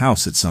returned to the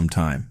house at some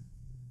time.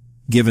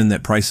 Given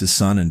that Price's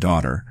son and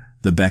daughter,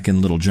 the Beck and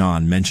Little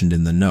John mentioned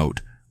in the note,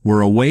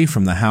 were away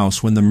from the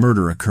house when the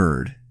murder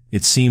occurred,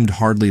 it seemed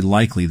hardly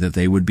likely that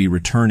they would be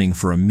returning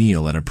for a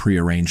meal at a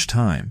prearranged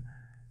time.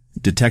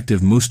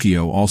 Detective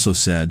Muschio also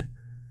said,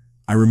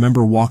 "I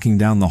remember walking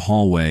down the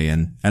hallway,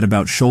 and at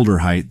about shoulder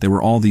height there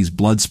were all these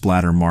blood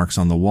splatter marks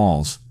on the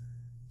walls.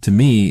 To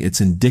me,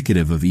 it's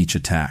indicative of each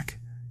attack.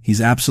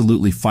 He's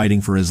absolutely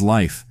fighting for his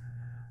life.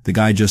 The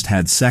guy just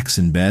had sex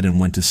in bed and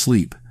went to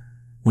sleep.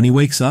 When he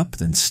wakes up,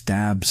 then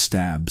stab,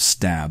 stab,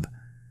 stab.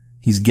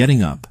 He's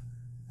getting up.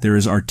 There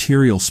is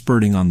arterial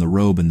spurting on the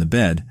robe in the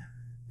bed,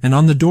 and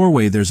on the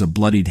doorway there's a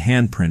bloodied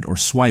handprint or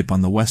swipe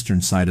on the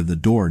western side of the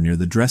door near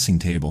the dressing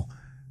table,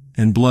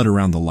 and blood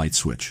around the light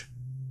switch.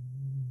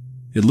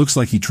 It looks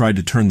like he tried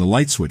to turn the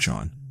light switch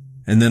on,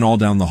 and then all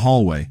down the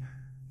hallway,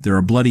 there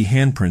are bloody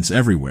handprints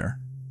everywhere.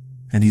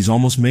 And he's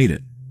almost made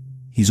it.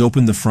 He's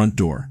opened the front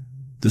door.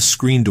 The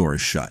screen door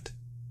is shut.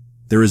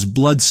 There is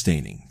blood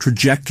staining,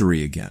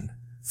 trajectory again,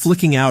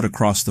 flicking out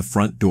across the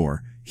front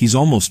door. He's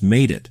almost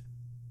made it.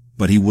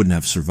 But he wouldn't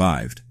have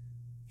survived.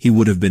 He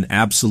would have been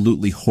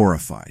absolutely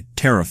horrified,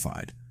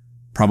 terrified,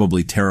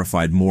 probably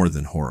terrified more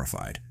than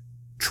horrified,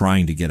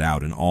 trying to get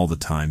out and all the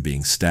time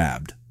being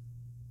stabbed.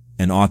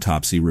 An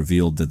autopsy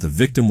revealed that the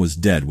victim was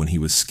dead when he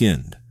was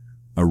skinned.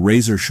 A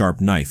razor-sharp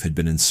knife had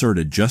been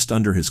inserted just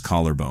under his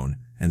collarbone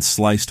and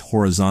sliced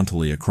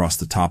horizontally across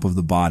the top of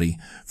the body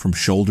from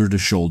shoulder to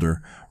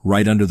shoulder,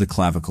 right under the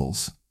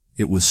clavicles.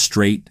 It was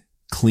straight,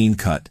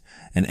 clean-cut,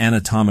 and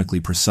anatomically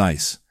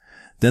precise.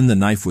 Then the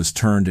knife was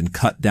turned and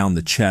cut down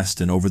the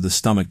chest and over the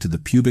stomach to the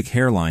pubic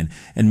hairline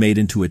and made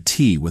into a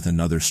T with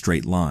another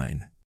straight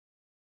line.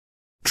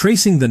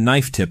 Tracing the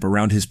knife tip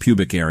around his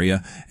pubic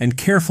area and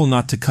careful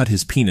not to cut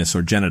his penis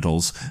or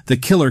genitals, the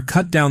killer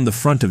cut down the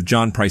front of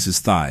John Price's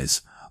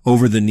thighs,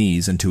 over the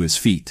knees and to his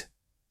feet.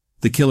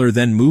 The killer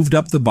then moved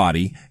up the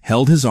body,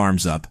 held his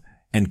arms up,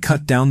 and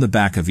cut down the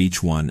back of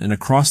each one and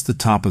across the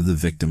top of the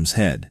victim's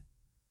head.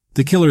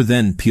 The killer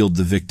then peeled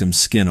the victim's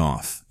skin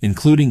off,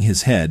 including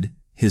his head,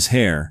 his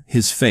hair,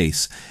 his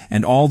face,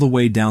 and all the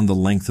way down the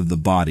length of the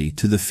body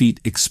to the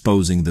feet,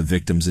 exposing the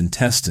victim's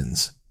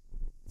intestines.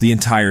 The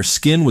entire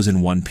skin was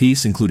in one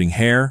piece, including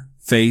hair,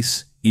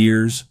 face,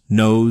 ears,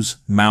 nose,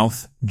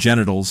 mouth,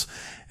 genitals,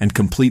 and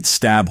complete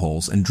stab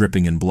holes and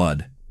dripping in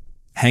blood.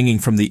 Hanging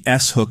from the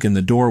S-hook in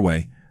the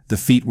doorway, the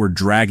feet were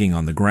dragging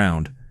on the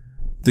ground.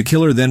 The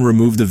killer then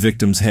removed the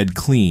victim's head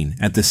clean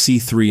at the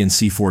C3 and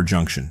C4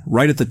 junction,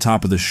 right at the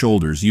top of the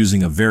shoulders,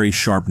 using a very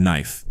sharp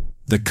knife.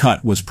 The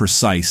cut was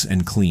precise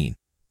and clean.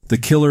 The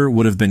killer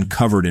would have been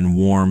covered in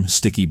warm,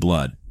 sticky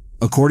blood.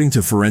 According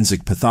to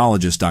forensic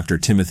pathologist Dr.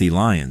 Timothy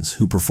Lyons,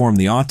 who performed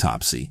the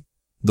autopsy,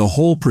 the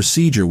whole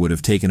procedure would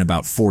have taken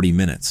about 40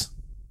 minutes.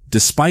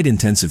 Despite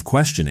intensive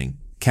questioning,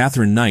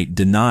 Katherine Knight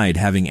denied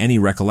having any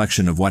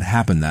recollection of what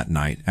happened that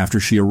night after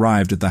she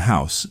arrived at the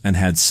house and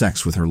had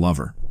sex with her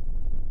lover.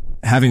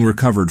 Having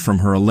recovered from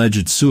her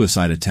alleged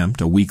suicide attempt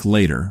a week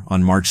later,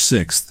 on March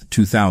 6,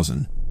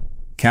 2000,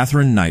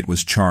 Katherine Knight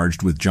was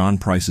charged with John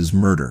Price's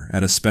murder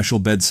at a special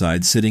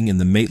bedside sitting in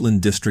the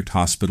Maitland District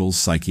Hospital's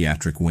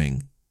psychiatric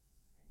wing.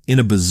 In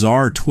a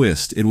bizarre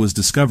twist, it was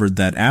discovered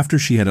that after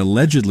she had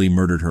allegedly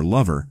murdered her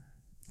lover,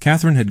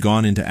 Katherine had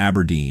gone into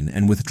Aberdeen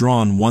and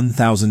withdrawn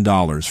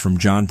 $1,000 from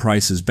John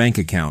Price's bank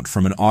account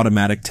from an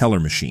automatic teller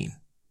machine.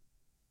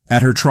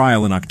 At her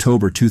trial in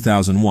October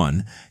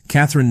 2001,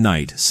 Katherine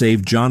Knight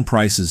saved John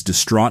Price's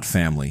distraught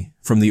family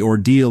from the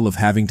ordeal of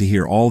having to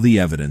hear all the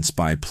evidence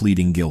by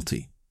pleading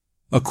guilty.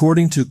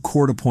 According to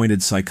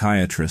court-appointed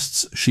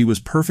psychiatrists, she was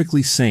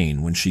perfectly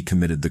sane when she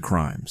committed the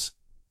crimes.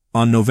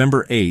 On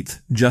November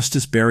 8th,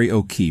 Justice Barry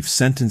O'Keefe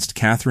sentenced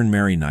Katherine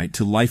Mary Knight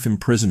to life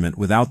imprisonment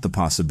without the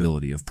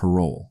possibility of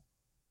parole.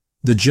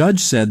 The judge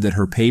said that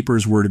her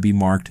papers were to be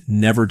marked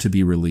never to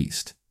be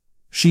released.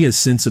 She has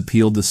since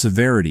appealed the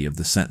severity of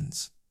the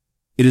sentence.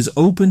 It is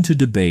open to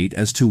debate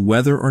as to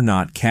whether or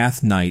not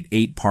Kath Knight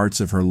ate parts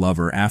of her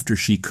lover after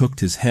she cooked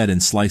his head in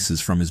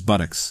slices from his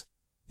buttocks.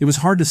 It was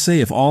hard to say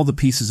if all the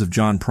pieces of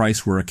John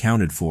Price were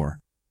accounted for.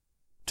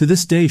 To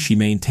this day she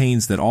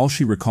maintains that all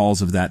she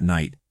recalls of that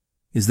night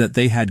is that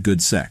they had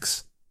good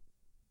sex.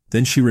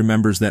 Then she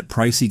remembers that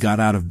Pricey got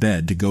out of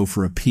bed to go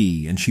for a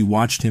pee and she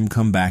watched him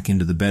come back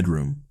into the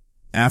bedroom.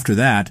 After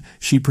that,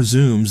 she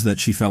presumes that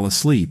she fell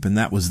asleep and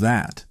that was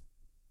that.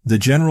 The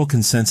general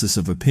consensus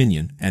of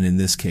opinion, and in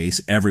this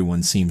case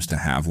everyone seems to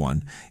have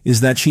one,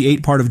 is that she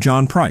ate part of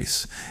John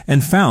Price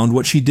and found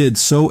what she did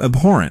so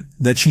abhorrent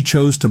that she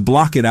chose to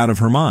block it out of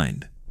her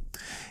mind.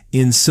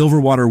 In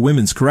Silverwater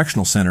Women's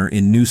Correctional Center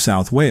in New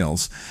South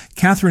Wales,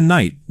 Katherine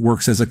Knight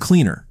works as a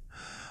cleaner.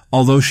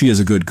 Although she is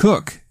a good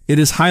cook, it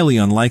is highly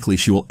unlikely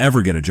she will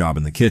ever get a job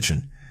in the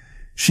kitchen.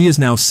 She is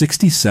now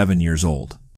 67 years old.